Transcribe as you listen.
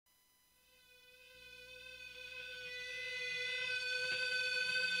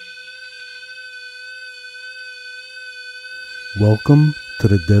Welcome to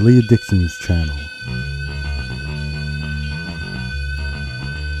the Deadly Addictions channel.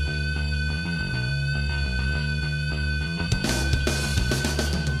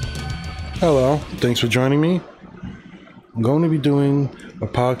 Hello, thanks for joining me. I'm going to be doing a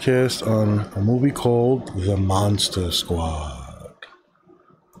podcast on a movie called The Monster Squad.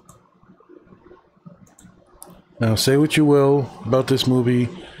 Now, say what you will about this movie.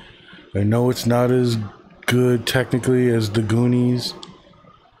 I know it's not as good technically as The Goonies,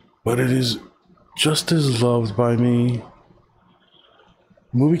 but it is just as loved by me.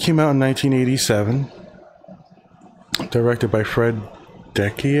 The movie came out in 1987, directed by Fred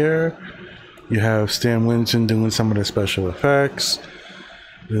Deckier. You have Stan Winston doing some of the special effects.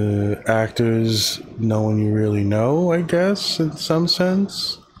 The actors, no one you really know, I guess, in some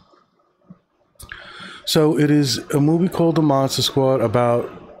sense. So it is a movie called The Monster Squad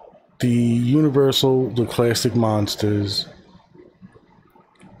about the classic monsters.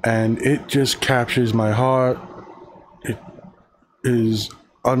 And it just captures my heart. It is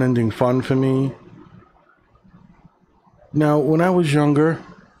unending fun for me. Now, when I was younger,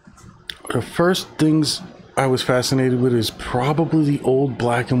 the first things I was fascinated with is probably the old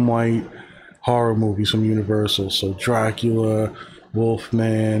black and white horror movies from Universal. So Dracula,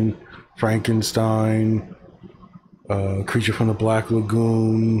 Wolfman, Frankenstein, Creature from the Black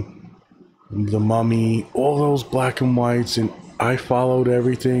Lagoon, The Mummy, all those black and whites. And I followed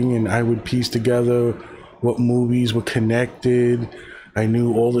everything, and I would piece together what movies were connected. I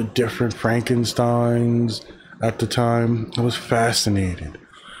knew all the different Frankensteins at the time. I was fascinated.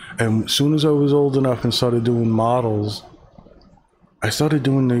 And as soon as I was old enough and started doing models, I started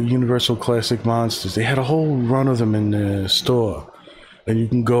doing the Universal Classic Monsters. They had a whole run of them in the store. And you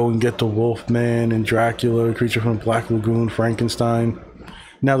can go and get the Wolfman and Dracula, Creature from the Black Lagoon, Frankenstein.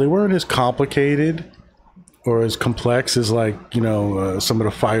 Now, they weren't as complicated or as complex as, like, some of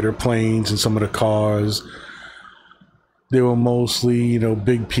the fighter planes and some of the cars. They were mostly,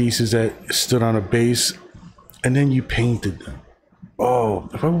 big pieces that stood on a base, and then you painted them. Oh,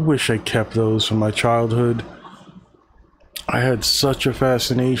 if I wish I kept those from my childhood. I had such a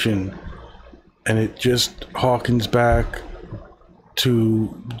fascination, and it just harkens back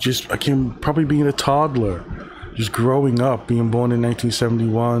to I can probably being a toddler, just growing up, being born in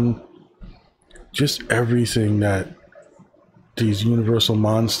 1971, just everything that these Universal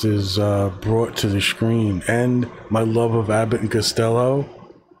monsters brought to the screen, and my love of Abbott and Costello,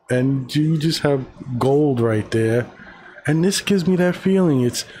 and you just have gold right there. And this gives me that feeling.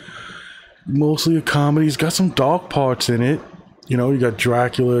 It's mostly a comedy. It's got some dark parts in it. You got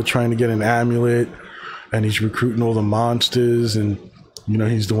Dracula trying to get an amulet, and he's recruiting all the monsters, and,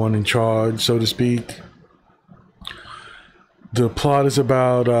 he's the one in charge, so to speak. The plot is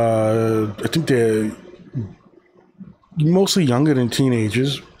about, I think they're mostly younger than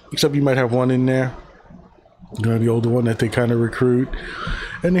teenagers, except you might have one in there. The older one that they kind of recruit.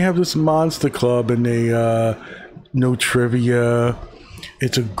 And they have this monster club, and they no trivia.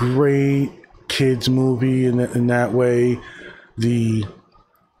 It's a great kids movie in that way. The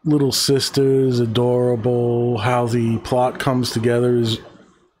little sisters, adorable. How the plot comes together is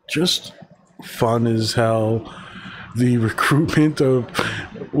just fun as hell. The recruitment of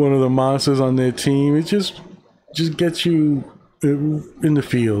one of the monsters on their team, it just gets you in the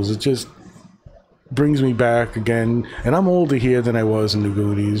feels. It just brings me back again. And I'm older here than I was in the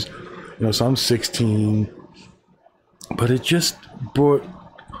Goonies. So I'm 16. But it just brought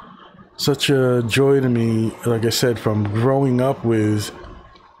such a joy to me, like I said, from growing up with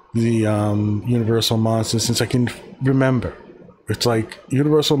the Universal monsters since I can remember. It's like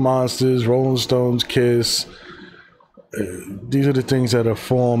Universal monsters, Rolling Stones, Kiss. These are the things that are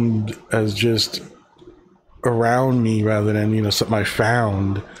formed as just around me rather than, something I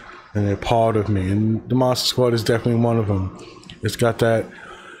found, and they're part of me. And the Monster Squad is definitely one of them. It's got that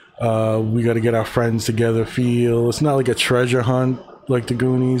we got to get our friends together feel. It's not like a treasure hunt like the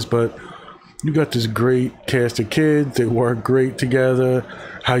Goonies, but you got this great cast of kids. They work great together.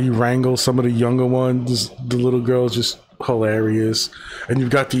 How you wrangle some of the younger ones, the little girls, just hilarious. And you've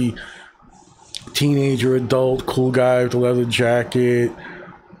got the teenager, adult, cool guy with the leather jacket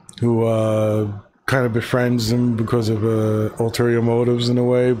who kind of befriends them because of ulterior motives in a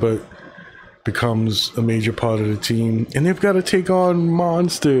way, but becomes a major part of the team. And they've got to take on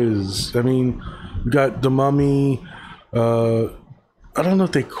monsters. I mean, we got the Mummy. I don't know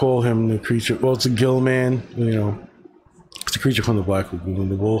if they call him the creature. Well, it's a gill man. It's a Creature from the Black Lagoon,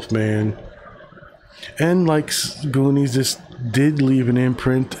 the Wolfman. And like Goonies, this did leave an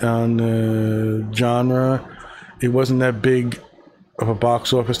imprint on the genre. It wasn't that big of a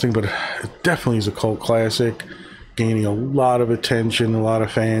box office thing, but it definitely is a cult classic. gaining a lot of attention, a lot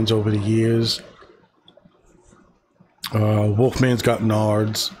of fans over the years. Wolfman's Got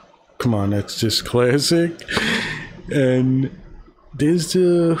Nards. Come on, that's just classic. And there's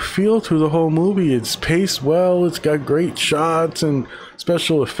the feel to the whole movie. It's paced well, it's got great shots and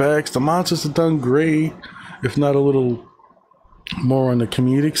special effects. The monsters are done great, if not a little more on the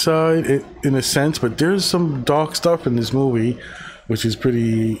comedic side in a sense, but there's some dark stuff in this movie which is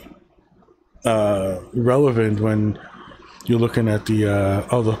pretty relevant when you're looking at the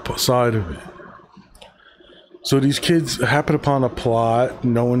other side of it. So these kids happen upon a plot.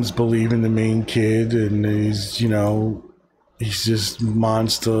 No one's believing the main kid, and he's just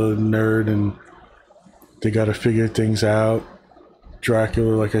monster nerd, and they got to figure things out.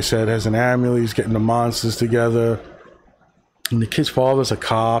 Dracula, like I said, has an amulet. He's getting the monsters together, and the kid's father's a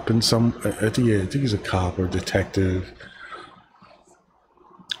cop, and I think he's a cop or detective.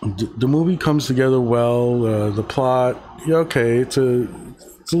 The movie comes together well. The plot, okay, it's a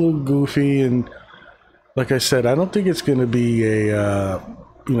little goofy, and like I said, I don't think it's going to be a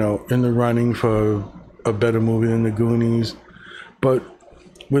in the running for a better movie than The Goonies. But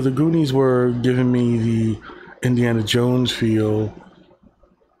where The Goonies were giving me the Indiana Jones feel,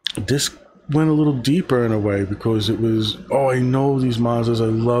 this went a little deeper in a way, because it was, I know these monsters, I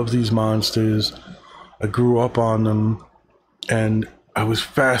love these monsters, I grew up on them, and I was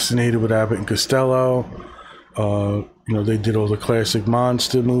fascinated with Abbott and Costello. They did all the classic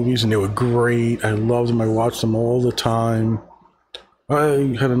monster movies, and they were great. I loved them. I watched them all the time.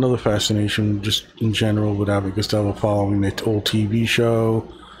 I had another fascination just in general with Abbott and Costello, following their old TV show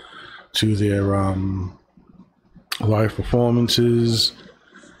to their live performances.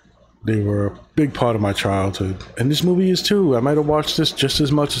 They were a big part of my childhood, and this movie is too. I might have watched this just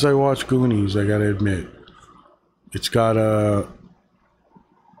as much as I watched Goonies, I gotta admit. It's got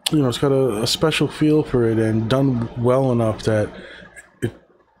it's got a special feel for it, and done well enough that it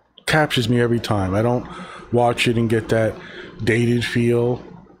captures me every time. I don't watch it and get that dated feel.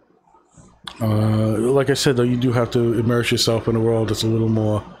 Like I said, though, you do have to immerse yourself in a world that's a little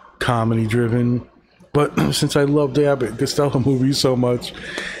more comedy driven. But since I love the Abbott and Costello movies so much,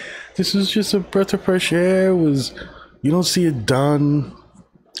 this is just a breath of fresh air. You don't see it done.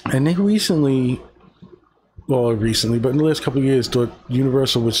 And they recently, but in the last couple of years, thought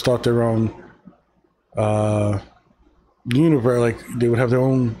Universal would start their own universe, like they would have their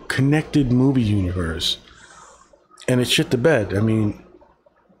own connected movie universe. And it shit the bed. I mean,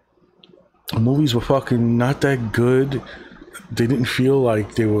 the movies were fucking not that good. They didn't feel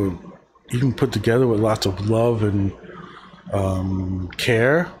like they were even put together with lots of love and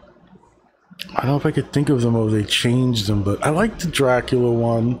care. I don't know if I could think of them or they changed them, but I liked the Dracula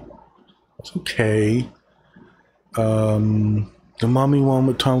one. It's okay. The Mummy one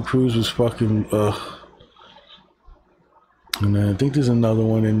with Tom Cruise was fucking ugh. And then I think there's another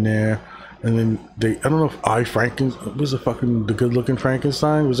one in there. And then I don't know if was the good looking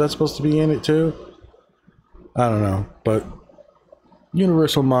Frankenstein? Was that supposed to be in it too? I don't know. But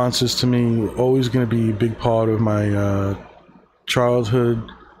Universal monsters to me were always going to be a big part of my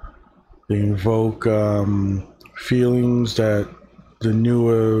childhood. They invoke feelings that the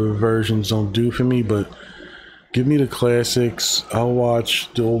newer versions don't do for me, but give me the classics. I'll watch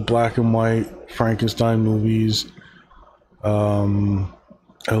the old black and white Frankenstein movies.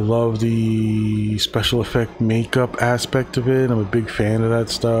 I love the special effect makeup aspect of it. I'm a big fan of that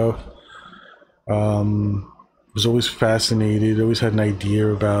stuff. Was always fascinated, always had an idea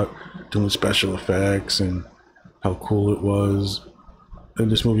about doing special effects and how cool it was.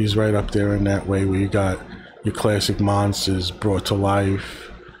 And this movie is right up there in that way, where you got your classic monsters brought to life.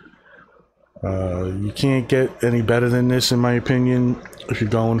 You can't get any better than this, in my opinion, if you're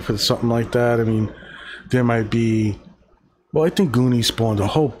going for something like that. I mean, there might be, I think Goonies spawned a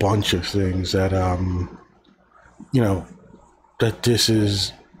whole bunch of things that,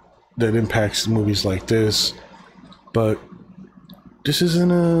 that impacts movies like this. But this isn't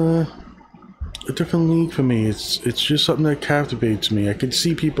a different league for me. It's just something that captivates me. I could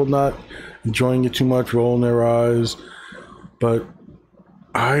see people not enjoying it too much, rolling their eyes, but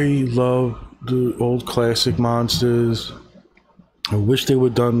I love the old classic monsters. I wish they were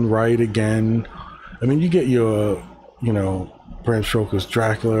done right again. I mean, you get your, Bram Stoker's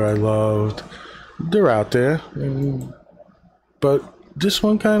Dracula I loved. They're out there. But this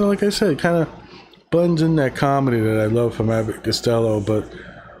one kind of, like I said, kind of blends in that comedy that I love from Abbott Costello, but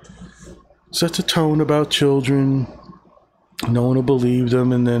sets a tone about children. No one will believe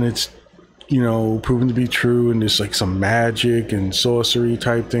them, and then it's, proven to be true, and there's like some magic and sorcery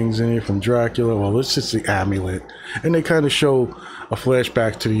type things in it from Dracula. Well, it's just the amulet. And they kind of show a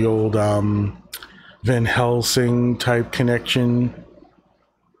flashback to the old Van Helsing type connection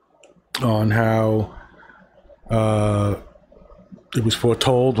on how it was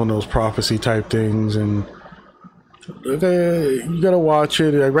foretold, one of those prophecy type things, and you gotta watch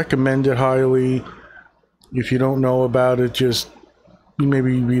it. I recommend it highly. If you don't know about it, just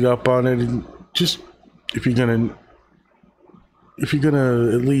maybe read up on it, and just if you're gonna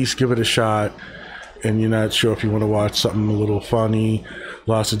at least give it a shot, and you're not sure if you want to watch something a little funny,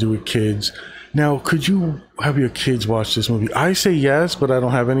 lots to do with kids. Now, could you have your kids watch this movie? I say yes, but I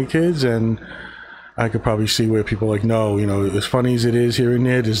don't have any kids, and I could probably see where people are like, no, as funny as it is here and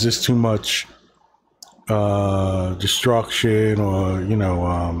there, is this too much destruction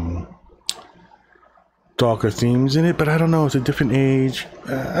or darker themes in it? But I don't know, it's a different age.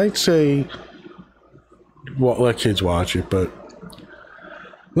 I'd say let kids watch it. But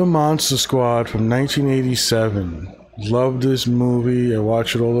The Monster Squad from 1987, love this movie. I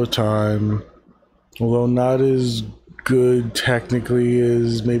watch it all the time, although not as good technically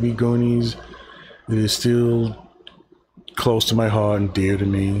as maybe Goonies. It is still close to my heart and dear to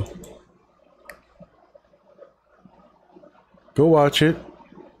me. Go watch it.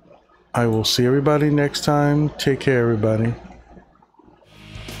 I will see everybody next time. Take care, everybody.